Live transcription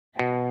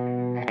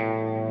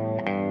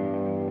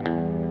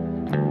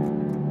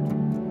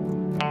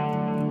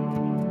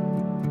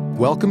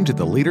Welcome to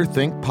the Leader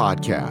Think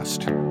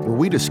podcast, where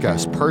we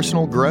discuss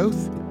personal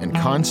growth and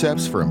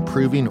concepts for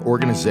improving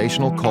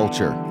organizational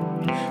culture.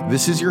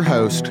 This is your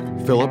host,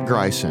 Philip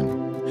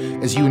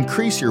Greisen. As you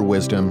increase your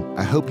wisdom,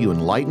 I hope you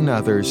enlighten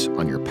others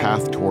on your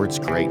path towards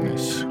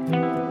greatness.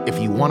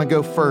 If you want to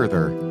go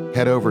further,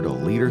 head over to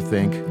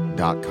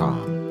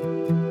leaderthink.com.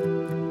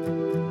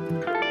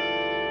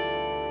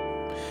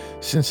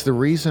 Since the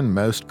reason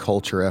most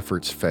culture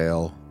efforts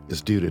fail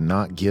is due to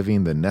not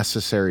giving the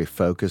necessary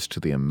focus to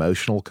the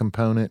emotional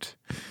component,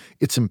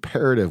 it's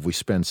imperative we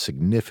spend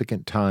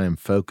significant time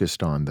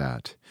focused on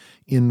that,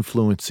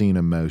 influencing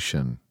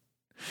emotion.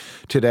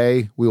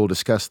 Today, we will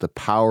discuss the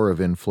power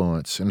of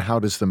influence and how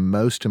it is the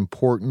most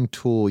important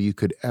tool you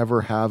could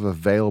ever have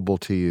available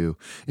to you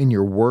in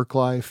your work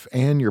life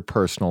and your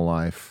personal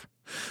life.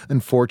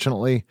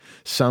 Unfortunately,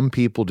 some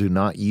people do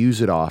not use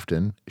it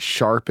often,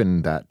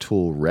 sharpen that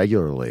tool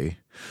regularly,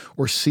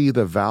 or see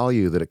the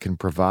value that it can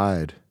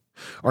provide.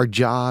 Our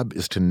job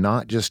is to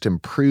not just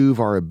improve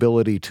our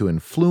ability to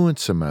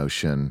influence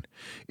emotion,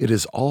 it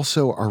is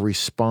also our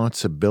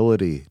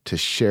responsibility to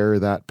share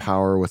that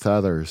power with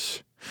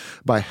others.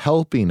 By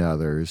helping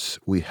others,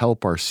 we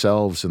help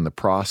ourselves in the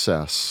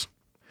process.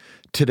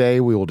 Today,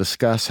 we will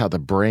discuss how the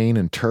brain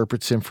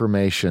interprets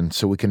information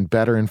so we can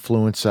better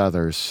influence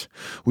others.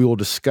 We will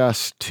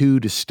discuss two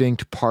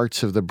distinct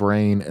parts of the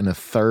brain and a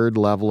third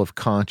level of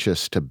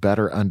conscious to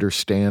better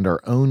understand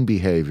our own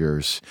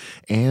behaviors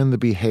and the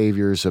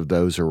behaviors of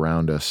those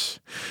around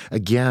us.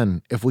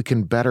 Again, if we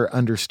can better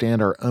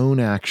understand our own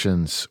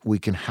actions, we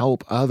can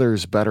help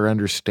others better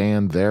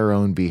understand their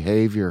own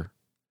behavior.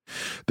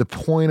 The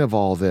point of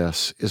all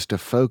this is to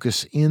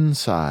focus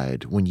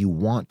inside when you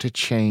want to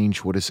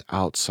change what is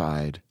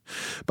outside.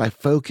 By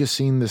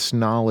focusing this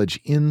knowledge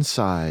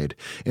inside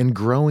and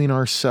growing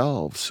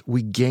ourselves,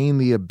 we gain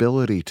the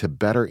ability to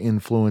better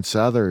influence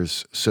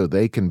others so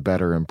they can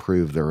better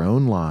improve their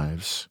own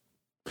lives.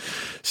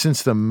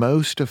 Since the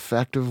most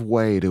effective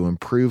way to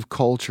improve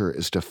culture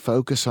is to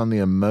focus on the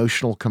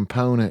emotional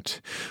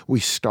component, we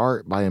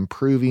start by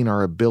improving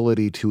our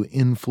ability to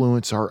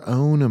influence our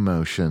own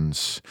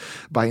emotions.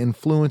 By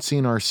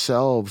influencing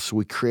ourselves,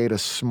 we create a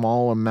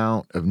small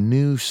amount of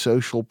new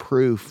social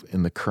proof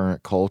in the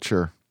current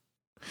culture.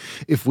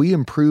 If we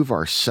improve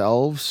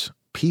ourselves,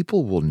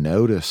 people will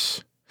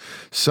notice.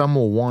 Some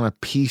will want a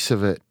piece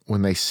of it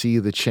when they see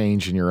the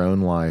change in your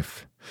own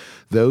life.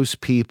 Those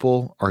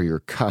people are your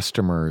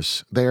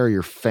customers. They are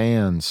your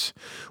fans.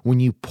 When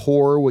you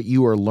pour what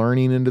you are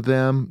learning into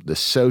them, the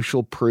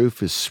social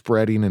proof is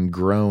spreading and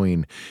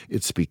growing.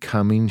 It's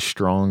becoming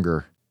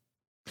stronger.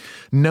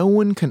 No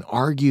one can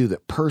argue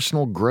that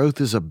personal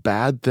growth is a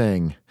bad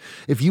thing.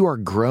 If you are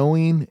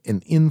growing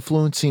and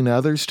influencing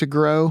others to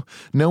grow,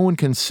 no one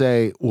can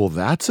say, well,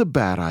 that's a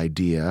bad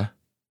idea.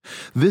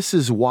 This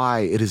is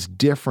why it is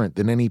different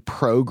than any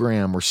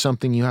program or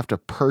something you have to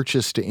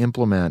purchase to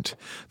implement.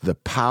 The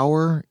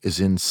power is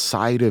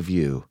inside of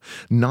you,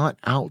 not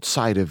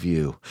outside of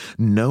you.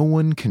 No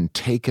one can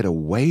take it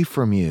away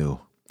from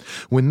you.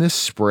 When this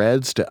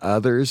spreads to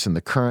others in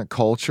the current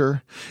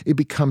culture, it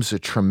becomes a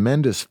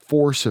tremendous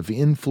force of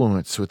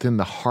influence within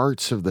the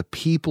hearts of the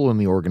people in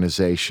the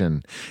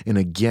organization. And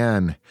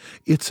again,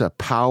 it's a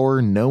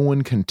power no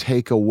one can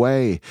take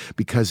away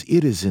because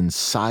it is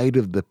inside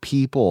of the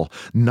people,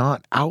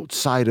 not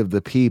outside of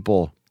the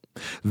people.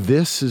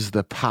 This is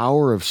the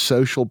power of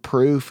social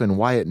proof and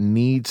why it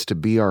needs to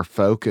be our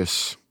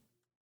focus.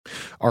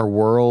 Our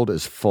world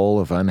is full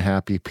of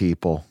unhappy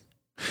people.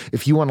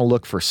 If you want to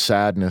look for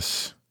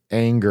sadness,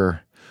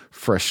 anger,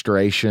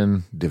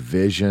 frustration,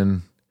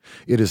 division,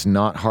 it is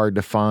not hard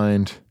to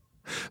find.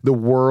 The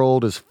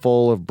world is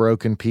full of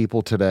broken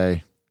people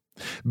today.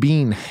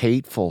 Being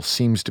hateful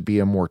seems to be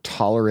a more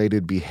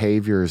tolerated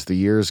behavior as the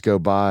years go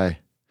by.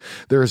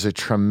 There is a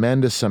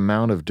tremendous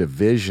amount of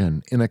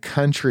division in a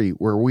country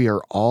where we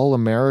are all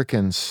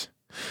Americans.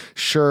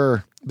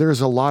 Sure, there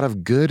is a lot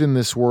of good in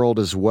this world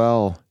as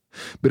well,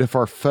 but if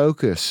our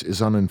focus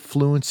is on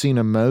influencing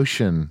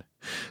emotion,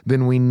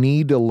 then we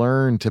need to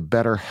learn to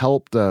better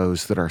help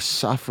those that are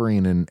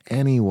suffering in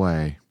any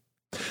way.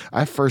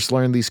 I first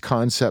learned these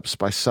concepts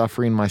by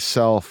suffering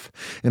myself.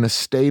 In a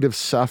state of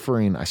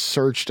suffering, I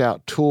searched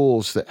out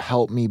tools that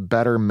helped me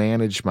better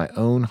manage my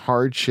own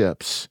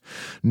hardships.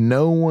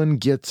 No one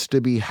gets to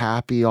be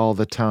happy all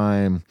the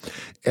time.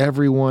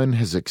 Everyone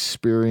has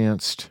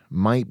experienced,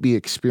 might be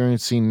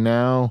experiencing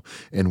now,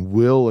 and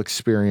will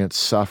experience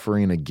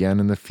suffering again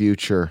in the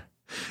future.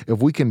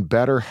 If we can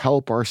better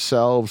help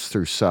ourselves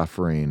through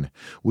suffering,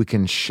 we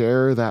can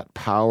share that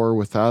power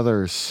with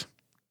others.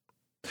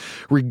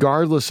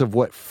 Regardless of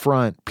what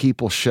front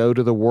people show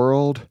to the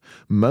world,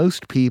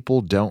 most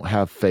people don't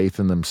have faith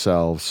in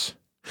themselves.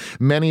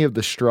 Many of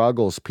the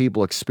struggles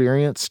people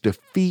experience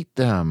defeat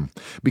them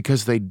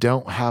because they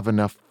don't have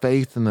enough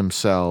faith in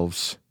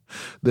themselves.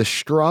 The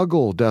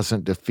struggle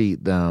doesn't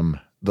defeat them.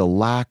 The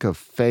lack of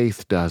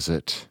faith does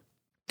it.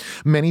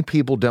 Many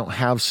people don't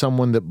have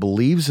someone that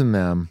believes in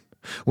them.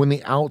 When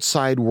the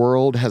outside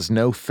world has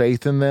no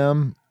faith in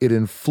them, it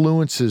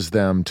influences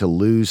them to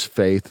lose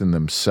faith in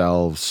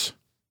themselves.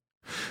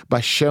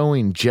 By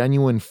showing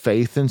genuine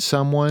faith in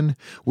someone,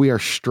 we are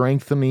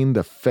strengthening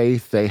the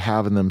faith they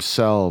have in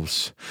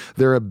themselves.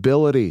 Their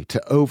ability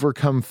to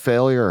overcome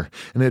failure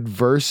and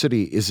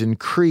adversity is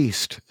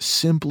increased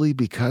simply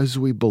because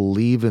we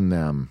believe in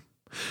them.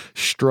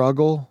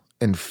 Struggle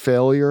and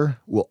failure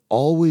will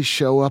always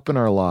show up in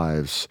our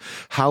lives.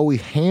 How we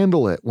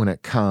handle it when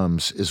it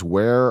comes is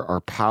where our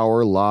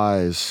power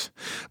lies.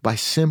 By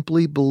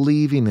simply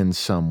believing in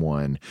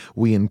someone,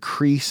 we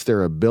increase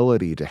their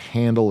ability to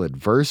handle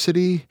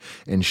adversity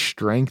and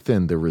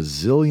strengthen the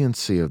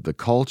resiliency of the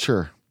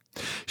culture.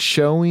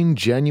 Showing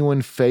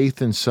genuine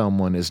faith in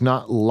someone is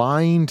not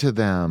lying to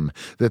them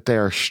that they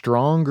are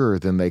stronger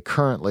than they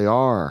currently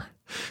are.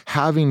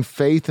 Having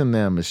faith in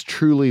them is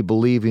truly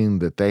believing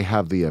that they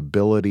have the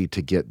ability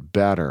to get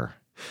better,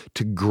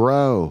 to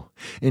grow,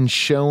 and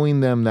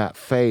showing them that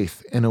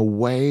faith in a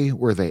way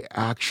where they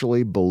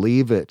actually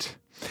believe it.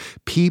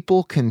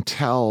 People can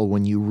tell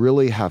when you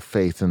really have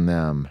faith in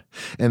them,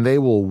 and they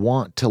will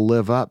want to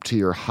live up to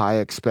your high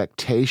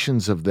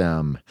expectations of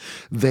them.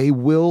 They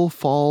will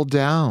fall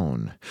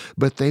down,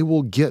 but they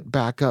will get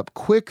back up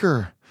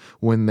quicker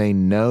when they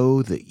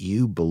know that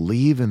you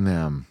believe in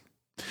them.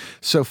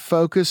 So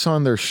focus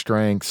on their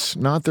strengths,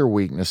 not their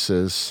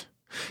weaknesses.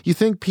 You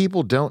think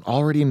people don't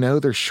already know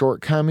their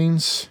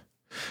shortcomings?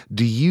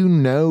 Do you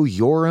know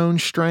your own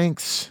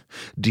strengths?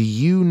 Do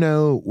you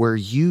know where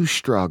you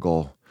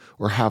struggle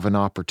or have an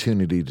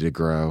opportunity to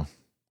grow?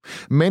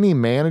 Many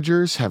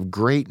managers have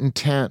great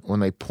intent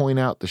when they point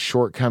out the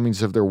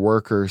shortcomings of their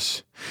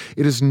workers.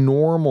 It is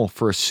normal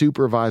for a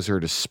supervisor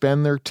to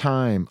spend their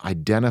time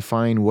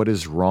identifying what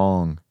is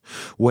wrong,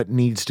 what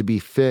needs to be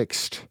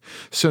fixed.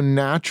 So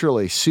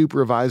naturally,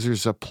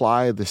 supervisors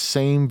apply the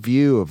same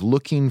view of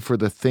looking for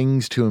the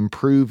things to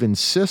improve in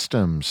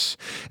systems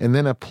and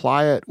then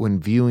apply it when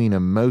viewing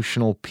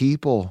emotional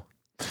people.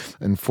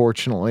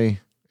 Unfortunately,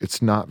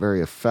 it's not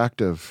very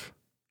effective.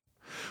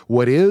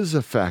 What is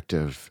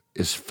effective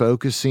is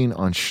focusing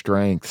on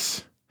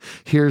strengths.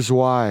 Here's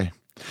why.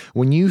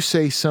 When you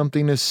say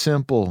something as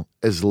simple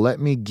as "let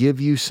me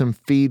give you some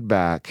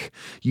feedback,"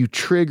 you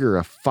trigger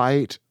a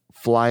fight,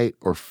 flight,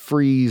 or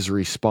freeze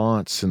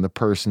response in the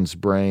person's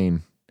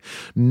brain.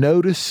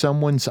 Notice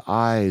someone's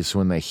eyes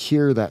when they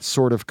hear that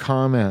sort of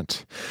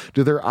comment.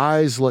 Do their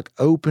eyes look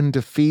open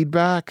to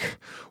feedback,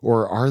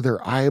 or are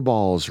their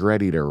eyeballs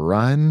ready to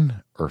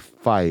run or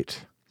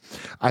fight?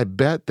 I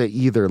bet they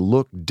either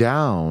look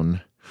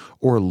down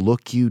or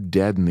look you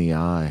dead in the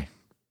eye.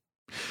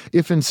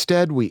 If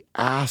instead we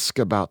ask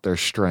about their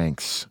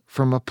strengths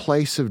from a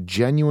place of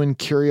genuine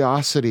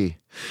curiosity,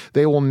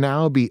 they will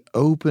now be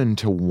open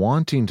to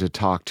wanting to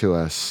talk to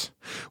us.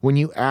 When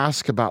you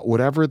ask about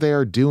whatever they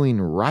are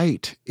doing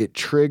right, it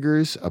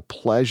triggers a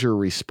pleasure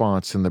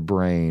response in the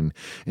brain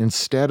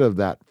instead of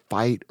that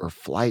fight or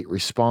flight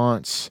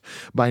response.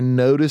 By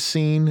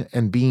noticing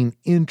and being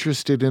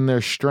interested in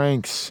their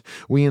strengths,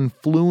 we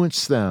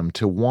influence them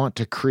to want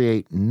to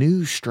create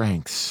new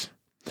strengths.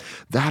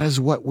 That is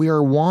what we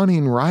are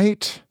wanting,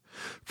 right?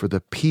 For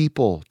the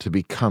people to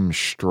become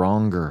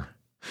stronger.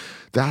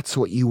 That's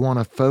what you want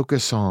to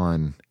focus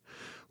on,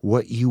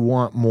 what you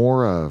want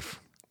more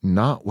of,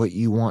 not what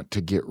you want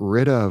to get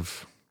rid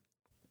of.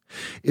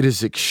 It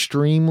is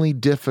extremely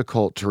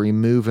difficult to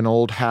remove an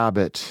old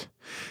habit.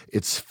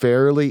 It's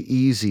fairly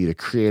easy to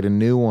create a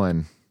new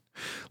one.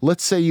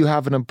 Let's say you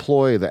have an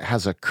employee that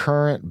has a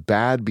current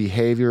bad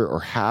behavior or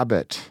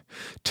habit.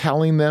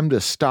 Telling them to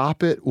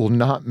stop it will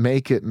not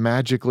make it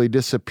magically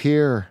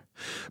disappear,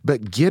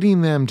 but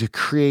getting them to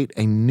create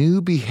a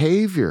new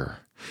behavior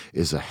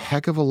is a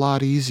heck of a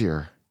lot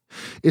easier.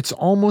 It's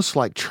almost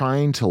like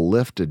trying to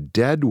lift a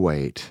dead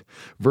weight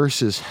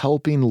versus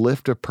helping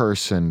lift a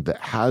person that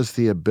has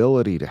the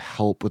ability to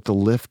help with the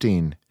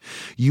lifting.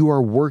 You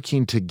are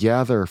working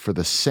together for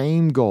the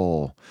same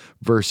goal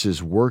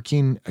versus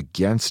working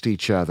against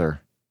each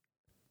other.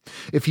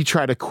 If you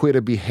try to quit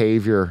a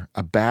behavior,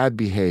 a bad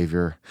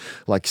behavior,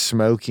 like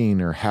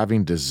smoking or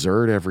having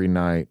dessert every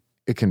night,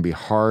 it can be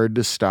hard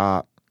to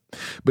stop.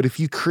 But if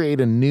you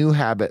create a new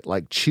habit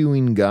like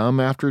chewing gum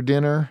after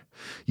dinner,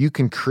 you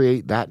can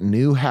create that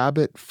new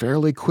habit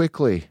fairly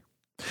quickly.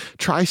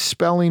 Try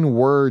spelling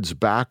words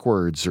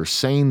backwards or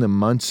saying the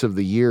months of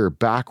the year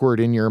backward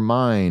in your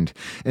mind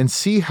and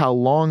see how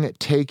long it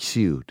takes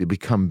you to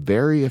become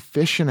very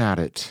efficient at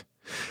it.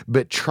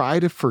 But try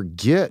to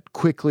forget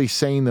quickly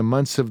saying the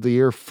months of the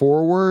year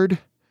forward.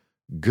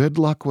 Good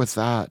luck with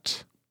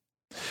that.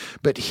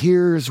 But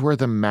here's where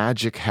the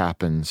magic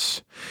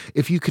happens.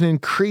 If you can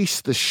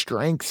increase the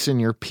strengths in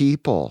your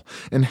people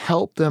and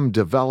help them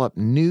develop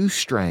new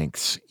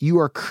strengths, you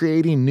are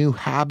creating new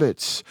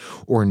habits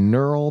or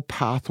neural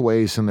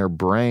pathways in their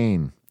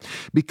brain.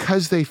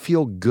 Because they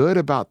feel good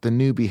about the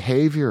new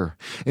behavior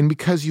and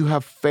because you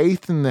have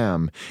faith in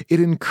them,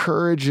 it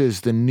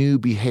encourages the new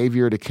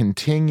behavior to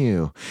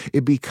continue.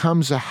 It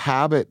becomes a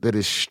habit that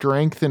is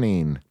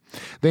strengthening.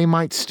 They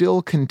might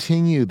still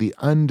continue the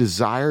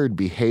undesired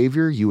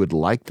behavior you would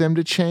like them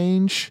to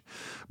change,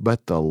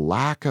 but the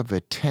lack of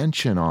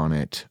attention on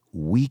it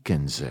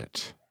weakens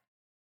it.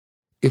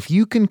 If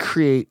you can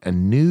create a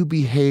new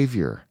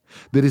behavior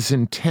that is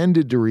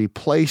intended to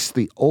replace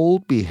the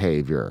old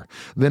behavior,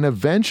 then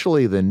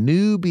eventually the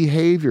new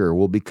behavior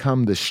will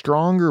become the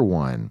stronger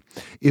one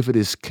if it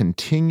is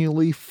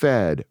continually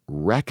fed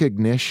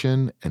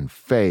recognition and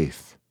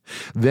faith.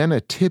 Then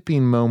a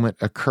tipping moment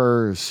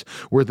occurs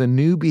where the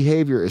new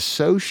behavior is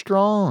so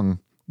strong,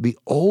 the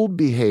old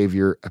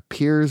behavior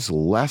appears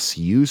less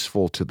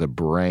useful to the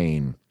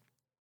brain.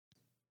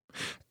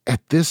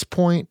 At this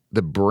point,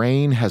 the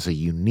brain has a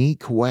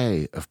unique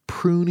way of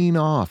pruning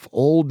off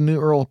old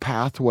neural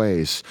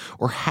pathways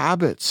or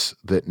habits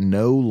that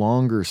no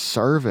longer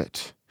serve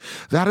it.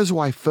 That is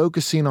why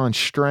focusing on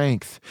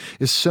strength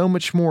is so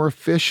much more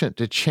efficient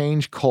to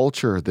change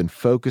culture than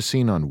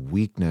focusing on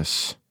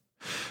weakness.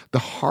 The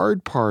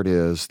hard part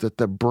is that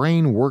the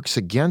brain works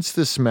against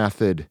this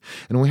method,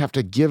 and we have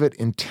to give it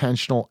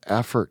intentional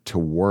effort to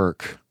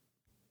work.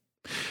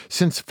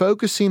 Since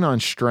focusing on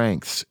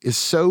strengths is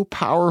so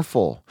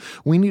powerful,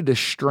 we need to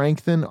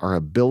strengthen our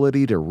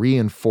ability to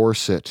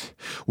reinforce it.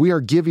 We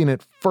are giving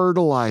it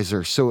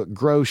fertilizer so it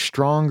grows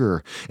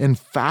stronger and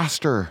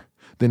faster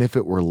than if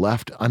it were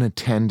left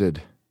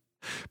unattended.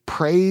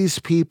 Praise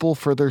people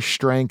for their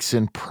strengths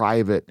in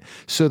private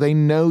so they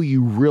know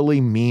you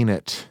really mean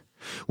it.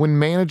 When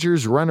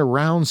managers run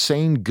around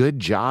saying good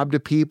job to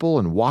people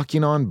and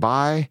walking on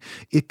by,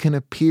 it can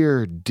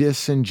appear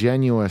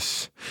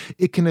disingenuous.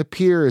 It can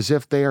appear as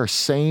if they are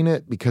saying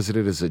it because it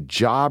is a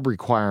job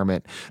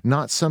requirement,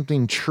 not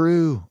something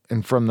true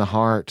and from the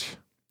heart.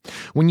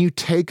 When you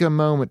take a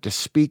moment to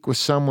speak with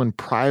someone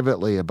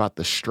privately about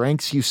the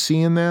strengths you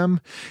see in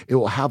them, it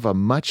will have a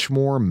much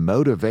more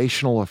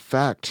motivational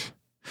effect.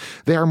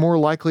 They are more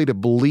likely to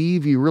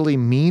believe you really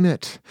mean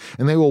it,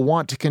 and they will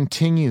want to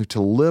continue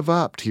to live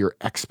up to your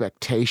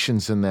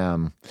expectations in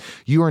them.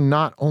 You are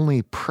not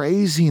only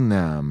praising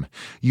them,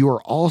 you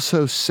are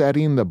also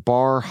setting the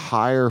bar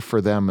higher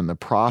for them in the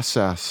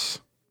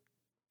process.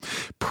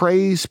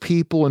 Praise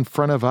people in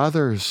front of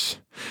others.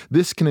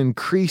 This can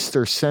increase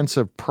their sense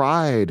of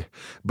pride,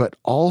 but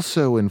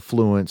also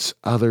influence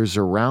others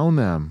around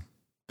them.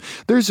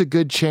 There's a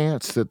good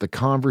chance that the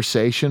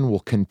conversation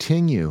will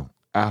continue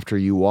after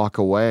you walk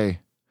away.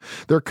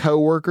 Their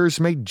coworkers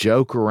may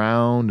joke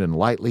around and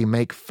lightly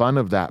make fun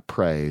of that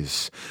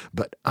praise,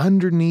 but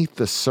underneath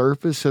the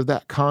surface of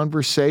that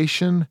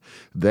conversation,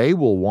 they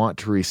will want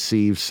to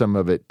receive some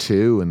of it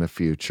too in the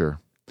future.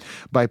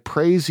 By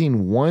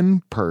praising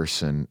one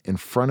person in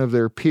front of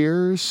their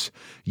peers,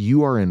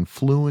 you are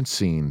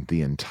influencing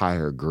the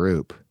entire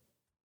group.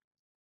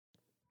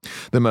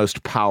 The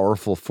most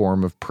powerful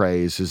form of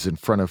praise is in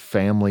front of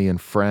family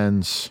and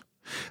friends.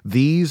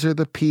 These are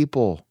the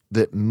people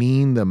that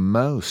mean the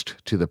most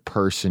to the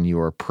person you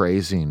are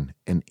praising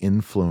and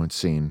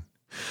influencing.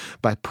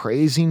 By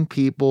praising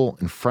people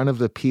in front of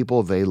the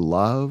people they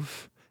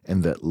love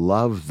and that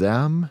love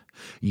them,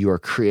 you are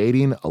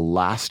creating a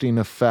lasting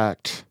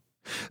effect.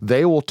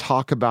 They will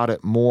talk about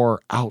it more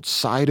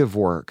outside of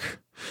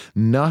work.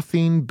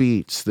 Nothing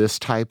beats this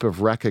type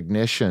of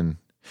recognition.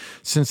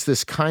 Since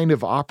this kind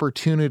of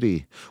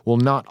opportunity will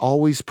not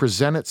always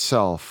present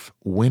itself,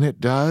 when it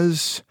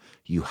does,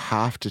 you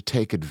have to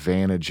take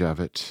advantage of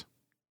it.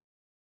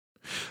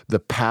 The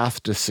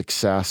path to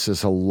success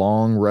is a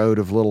long road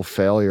of little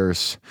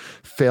failures.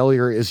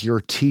 Failure is your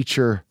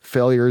teacher.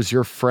 Failure is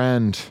your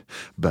friend.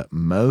 But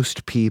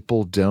most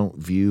people don't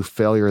view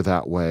failure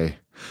that way.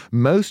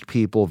 Most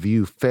people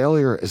view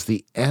failure as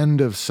the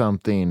end of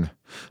something,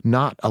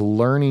 not a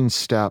learning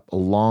step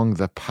along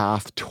the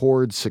path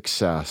toward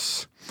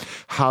success.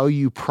 How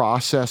you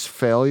process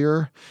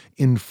failure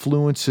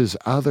influences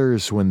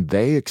others when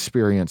they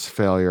experience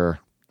failure.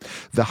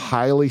 The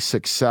highly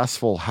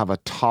successful have a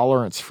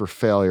tolerance for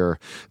failure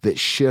that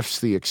shifts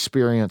the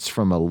experience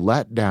from a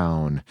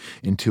letdown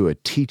into a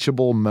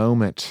teachable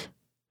moment.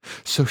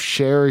 So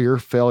share your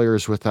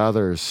failures with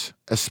others,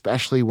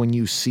 especially when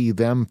you see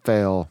them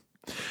fail.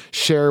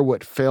 Share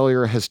what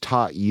failure has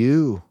taught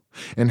you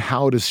and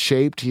how it has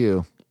shaped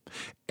you.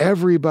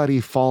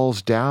 Everybody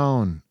falls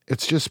down.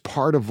 It's just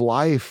part of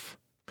life.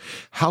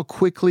 How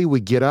quickly we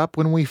get up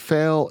when we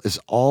fail is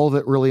all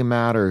that really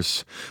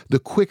matters. The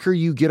quicker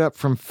you get up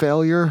from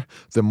failure,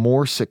 the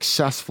more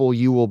successful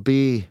you will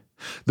be.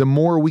 The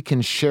more we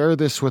can share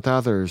this with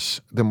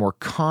others, the more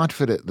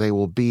confident they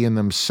will be in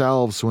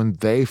themselves when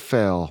they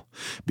fail,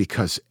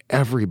 because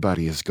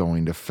everybody is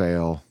going to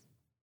fail.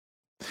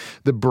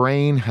 The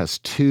brain has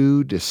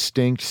two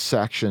distinct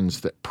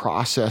sections that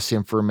process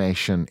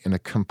information in a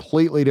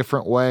completely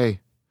different way.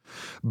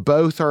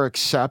 Both are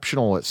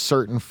exceptional at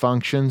certain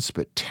functions,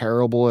 but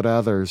terrible at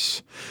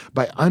others.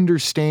 By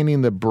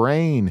understanding the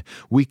brain,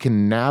 we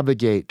can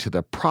navigate to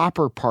the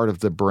proper part of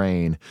the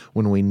brain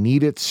when we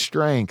need its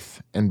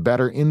strength and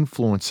better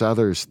influence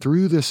others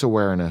through this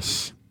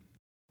awareness.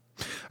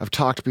 I've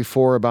talked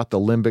before about the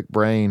limbic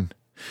brain.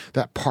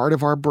 That part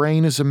of our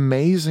brain is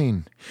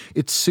amazing.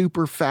 It's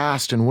super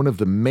fast and one of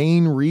the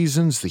main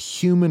reasons the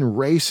human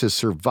race has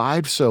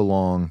survived so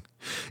long.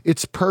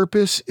 Its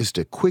purpose is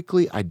to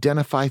quickly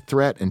identify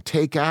threat and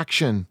take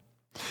action.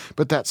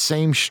 But that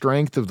same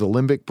strength of the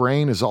limbic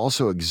brain is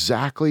also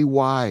exactly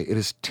why it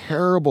is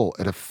terrible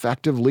at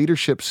effective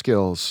leadership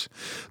skills.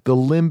 The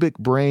limbic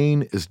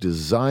brain is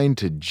designed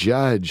to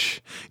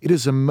judge. It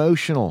is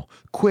emotional,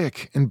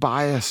 quick, and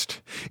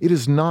biased. It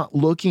is not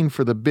looking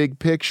for the big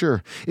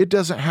picture. It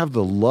doesn't have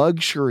the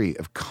luxury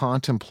of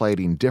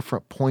contemplating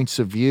different points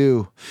of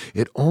view.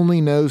 It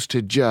only knows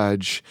to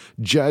judge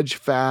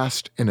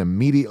fast, and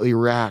immediately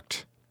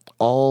react,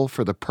 all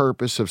for the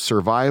purpose of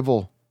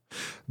survival.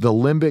 The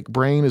limbic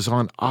brain is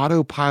on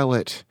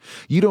autopilot.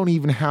 You don't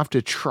even have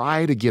to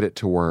try to get it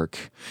to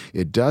work.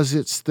 It does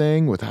its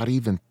thing without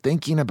even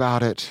thinking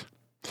about it.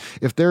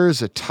 If there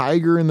is a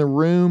tiger in the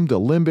room, the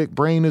limbic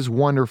brain is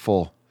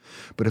wonderful.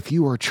 But if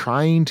you are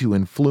trying to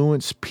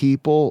influence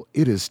people,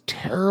 it is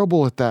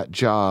terrible at that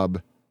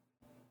job.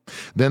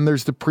 Then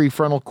there's the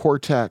prefrontal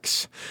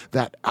cortex,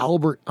 that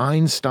Albert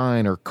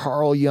Einstein or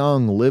Carl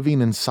Jung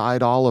living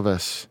inside all of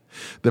us.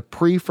 The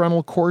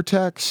prefrontal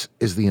cortex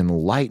is the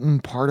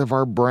enlightened part of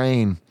our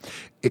brain.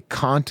 It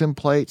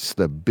contemplates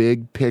the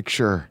big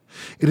picture.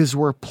 It is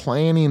where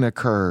planning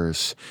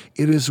occurs.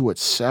 It is what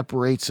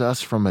separates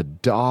us from a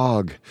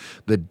dog.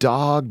 The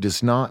dog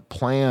does not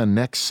plan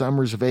next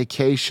summer's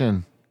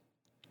vacation.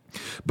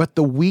 But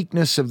the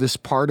weakness of this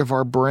part of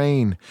our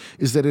brain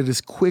is that it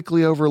is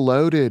quickly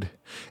overloaded.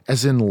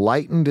 As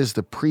enlightened as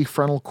the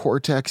prefrontal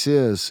cortex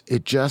is,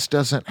 it just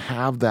doesn't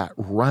have that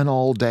run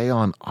all day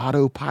on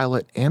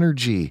autopilot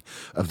energy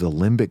of the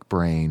limbic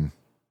brain.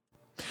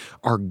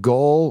 Our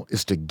goal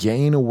is to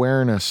gain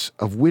awareness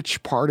of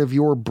which part of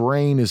your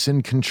brain is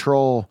in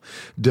control,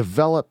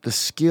 develop the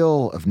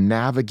skill of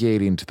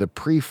navigating to the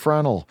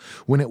prefrontal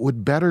when it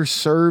would better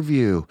serve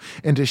you,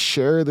 and to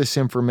share this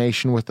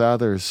information with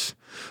others.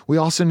 We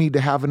also need to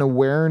have an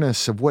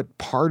awareness of what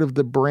part of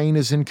the brain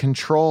is in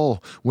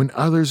control when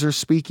others are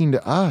speaking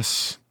to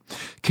us.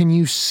 Can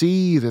you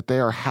see that they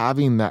are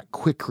having that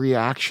quick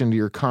reaction to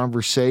your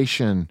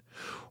conversation?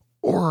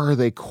 Or are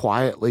they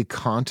quietly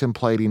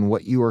contemplating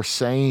what you are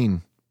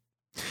saying?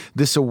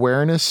 This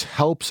awareness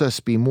helps us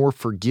be more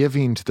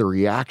forgiving to the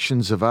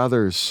reactions of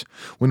others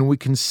when we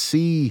can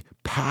see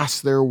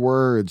past their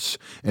words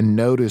and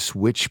notice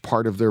which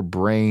part of their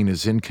brain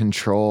is in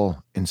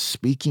control and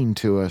speaking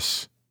to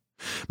us.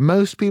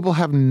 Most people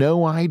have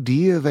no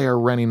idea they are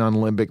running on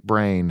limbic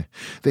brain.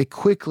 They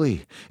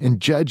quickly and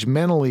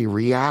judgmentally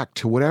react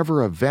to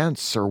whatever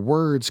events or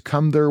words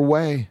come their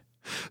way.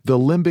 The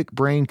limbic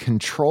brain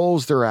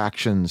controls their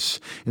actions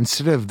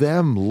instead of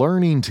them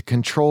learning to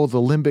control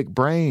the limbic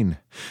brain.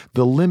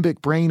 The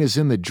limbic brain is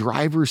in the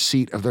driver's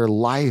seat of their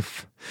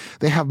life.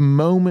 They have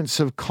moments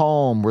of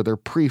calm where their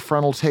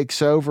prefrontal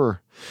takes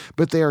over,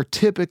 but they are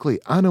typically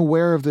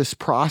unaware of this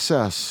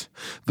process.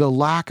 The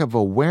lack of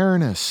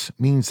awareness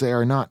means they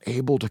are not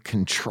able to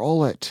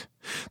control it.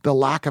 The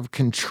lack of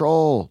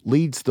control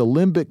leads to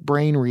limbic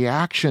brain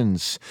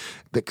reactions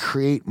that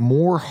create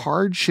more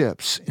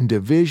hardships and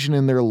division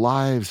in their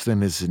lives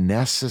than is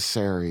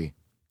necessary.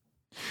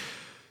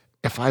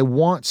 If I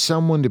want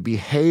someone to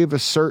behave a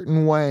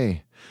certain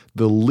way,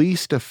 the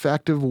least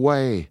effective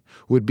way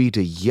would be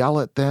to yell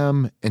at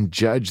them and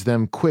judge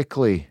them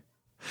quickly.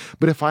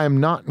 But if I am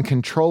not in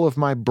control of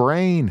my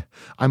brain,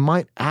 I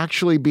might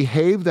actually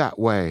behave that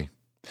way.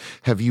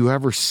 Have you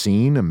ever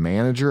seen a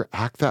manager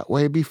act that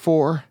way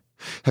before?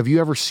 Have you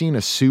ever seen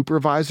a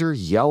supervisor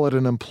yell at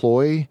an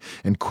employee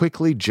and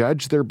quickly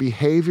judge their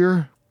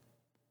behavior?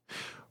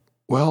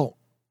 Well,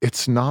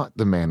 it's not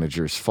the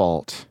manager's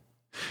fault.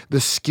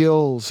 The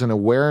skills and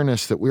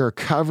awareness that we are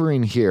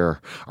covering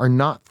here are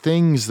not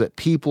things that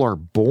people are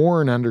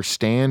born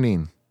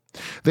understanding.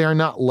 They are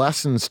not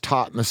lessons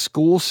taught in the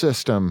school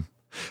system.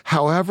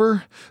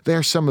 However, they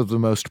are some of the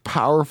most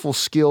powerful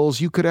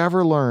skills you could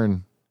ever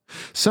learn.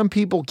 Some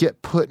people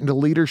get put into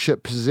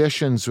leadership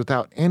positions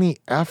without any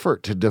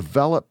effort to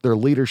develop their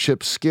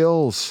leadership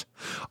skills.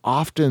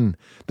 Often,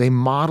 they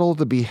model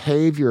the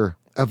behavior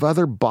of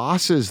other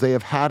bosses they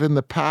have had in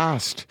the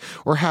past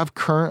or have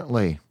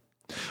currently.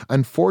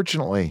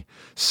 Unfortunately,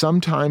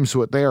 sometimes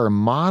what they are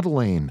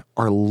modeling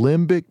are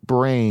limbic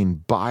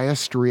brain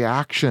biased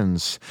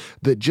reactions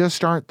that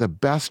just aren't the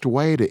best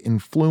way to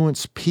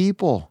influence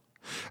people,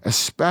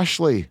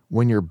 especially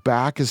when your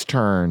back is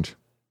turned.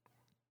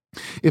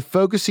 If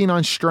focusing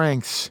on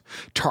strengths,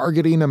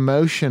 targeting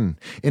emotion,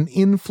 and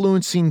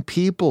influencing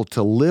people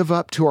to live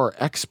up to our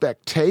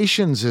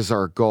expectations is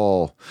our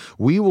goal,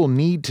 we will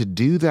need to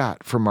do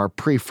that from our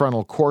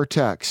prefrontal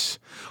cortex.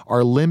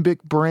 Our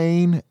limbic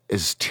brain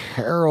is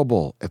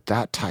terrible at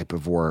that type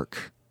of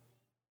work.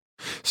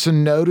 So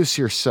notice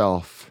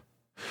yourself.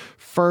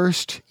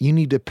 First, you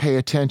need to pay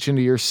attention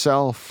to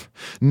yourself.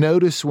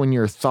 Notice when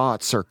your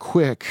thoughts are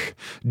quick,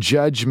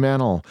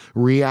 judgmental,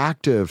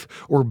 reactive,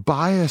 or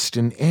biased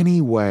in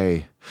any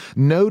way.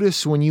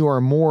 Notice when you are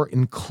more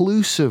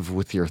inclusive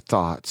with your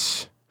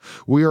thoughts.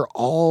 We are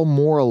all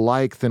more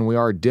alike than we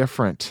are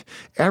different.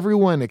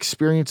 Everyone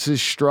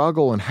experiences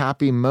struggle and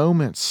happy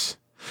moments.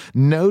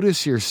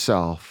 Notice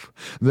yourself.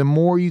 The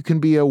more you can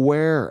be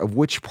aware of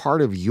which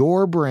part of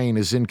your brain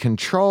is in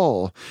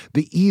control,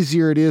 the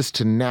easier it is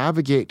to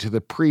navigate to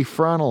the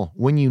prefrontal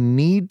when you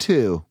need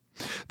to.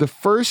 The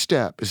first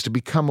step is to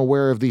become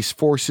aware of these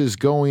forces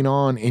going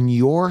on in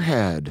your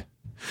head.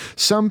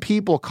 Some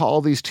people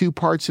call these two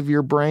parts of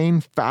your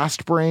brain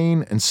fast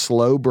brain and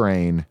slow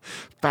brain.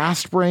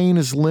 Fast brain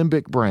is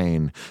limbic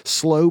brain.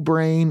 Slow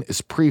brain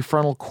is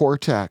prefrontal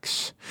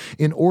cortex.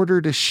 In order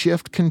to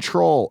shift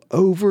control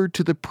over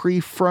to the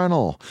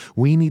prefrontal,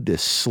 we need to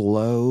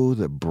slow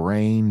the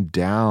brain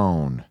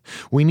down.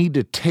 We need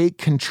to take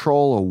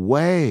control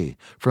away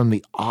from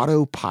the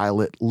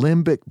autopilot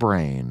limbic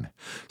brain.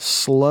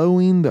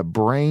 Slowing the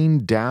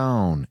brain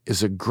down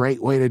is a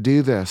great way to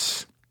do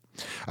this.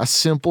 A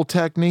simple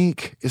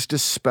technique is to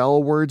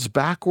spell words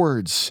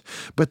backwards,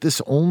 but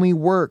this only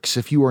works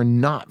if you are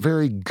not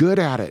very good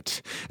at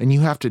it, and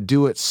you have to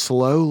do it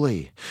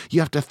slowly. You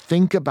have to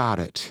think about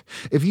it.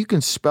 If you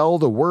can spell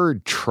the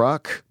word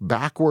truck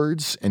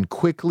backwards and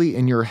quickly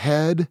in your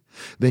head,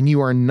 then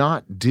you are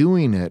not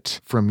doing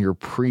it from your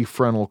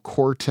prefrontal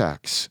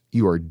cortex.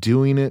 You are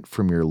doing it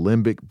from your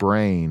limbic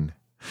brain.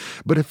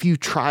 But if you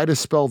try to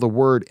spell the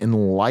word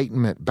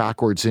enlightenment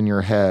backwards in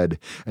your head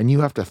and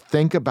you have to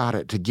think about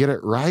it to get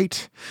it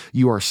right,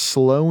 you are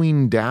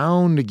slowing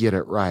down to get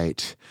it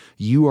right.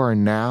 You are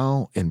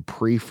now in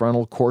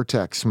prefrontal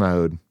cortex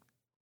mode.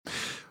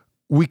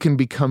 We can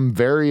become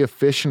very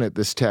efficient at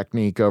this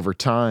technique over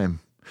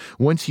time.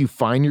 Once you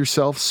find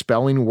yourself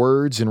spelling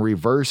words in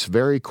reverse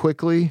very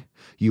quickly,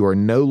 you are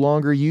no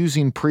longer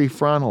using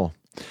prefrontal.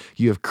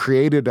 You have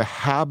created a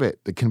habit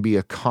that can be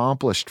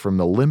accomplished from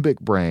the limbic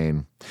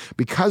brain.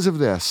 Because of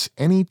this,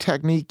 any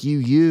technique you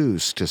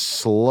use to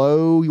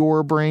slow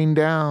your brain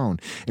down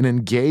and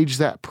engage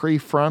that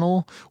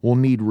prefrontal will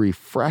need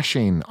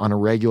refreshing on a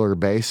regular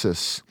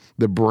basis.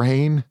 The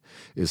brain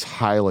is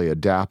highly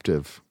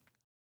adaptive.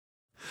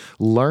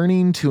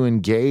 Learning to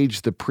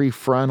engage the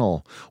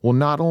prefrontal will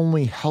not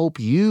only help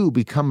you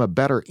become a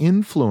better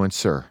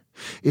influencer.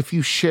 If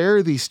you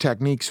share these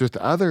techniques with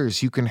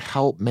others, you can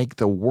help make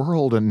the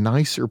world a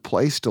nicer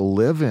place to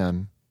live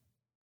in.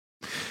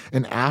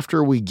 And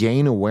after we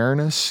gain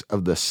awareness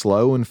of the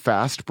slow and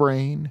fast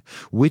brain,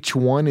 which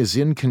one is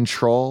in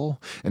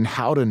control, and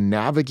how to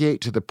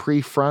navigate to the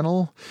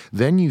prefrontal,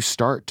 then you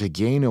start to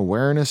gain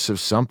awareness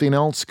of something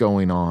else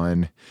going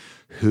on.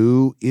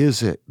 Who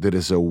is it that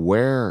is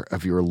aware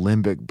of your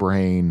limbic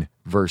brain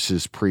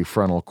versus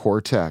prefrontal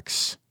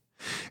cortex?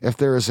 If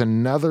there is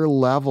another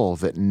level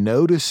that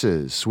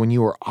notices when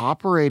you are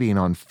operating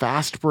on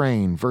fast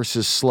brain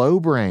versus slow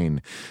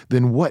brain,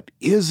 then what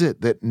is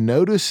it that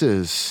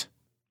notices?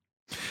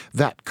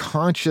 That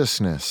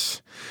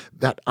consciousness,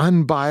 that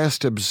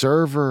unbiased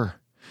observer,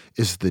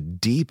 is the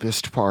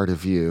deepest part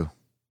of you.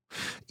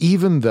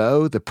 Even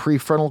though the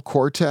prefrontal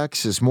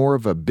cortex is more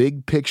of a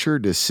big picture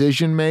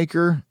decision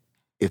maker,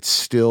 it's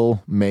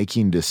still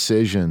making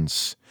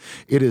decisions.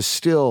 It is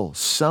still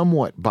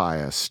somewhat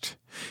biased.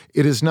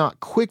 It is not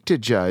quick to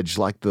judge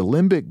like the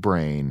limbic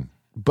brain,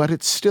 but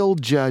it still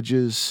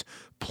judges,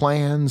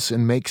 plans,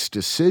 and makes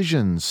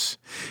decisions.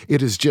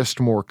 It is just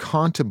more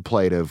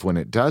contemplative when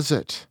it does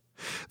it.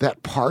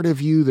 That part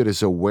of you that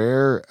is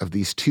aware of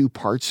these two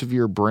parts of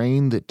your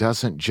brain that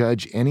doesn't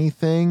judge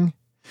anything,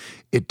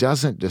 it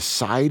doesn't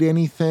decide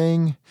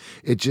anything,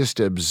 it just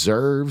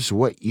observes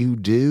what you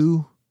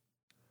do,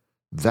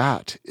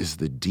 that is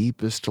the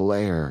deepest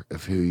layer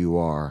of who you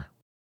are.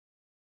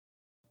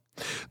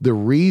 The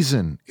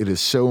reason it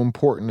is so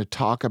important to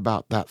talk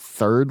about that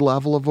third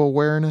level of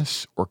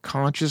awareness or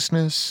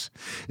consciousness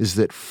is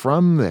that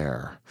from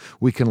there,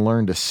 we can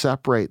learn to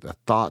separate the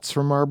thoughts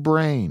from our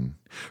brain,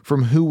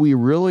 from who we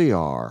really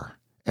are,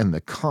 and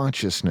the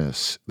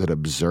consciousness that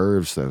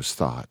observes those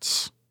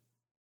thoughts.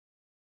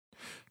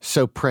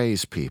 So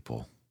praise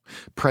people.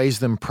 Praise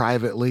them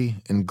privately,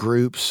 in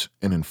groups,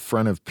 and in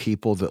front of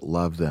people that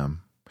love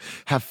them.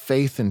 Have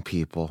faith in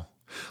people.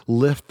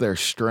 Lift their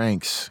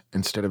strengths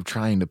instead of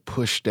trying to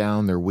push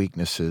down their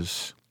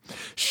weaknesses.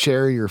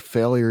 Share your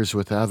failures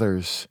with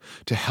others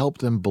to help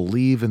them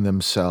believe in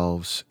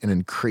themselves and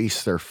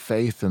increase their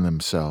faith in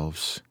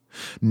themselves.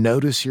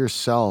 Notice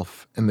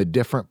yourself and the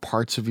different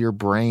parts of your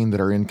brain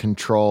that are in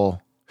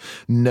control.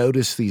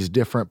 Notice these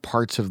different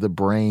parts of the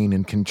brain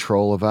in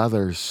control of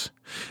others.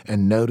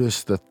 And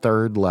notice the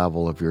third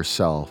level of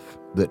yourself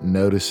that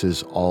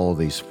notices all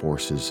these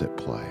forces at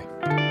play.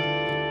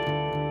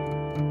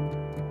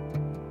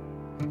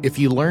 If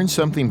you learned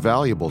something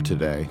valuable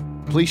today,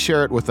 please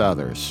share it with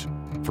others.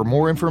 For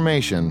more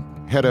information,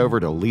 head over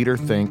to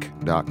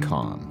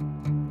leaderthink.com.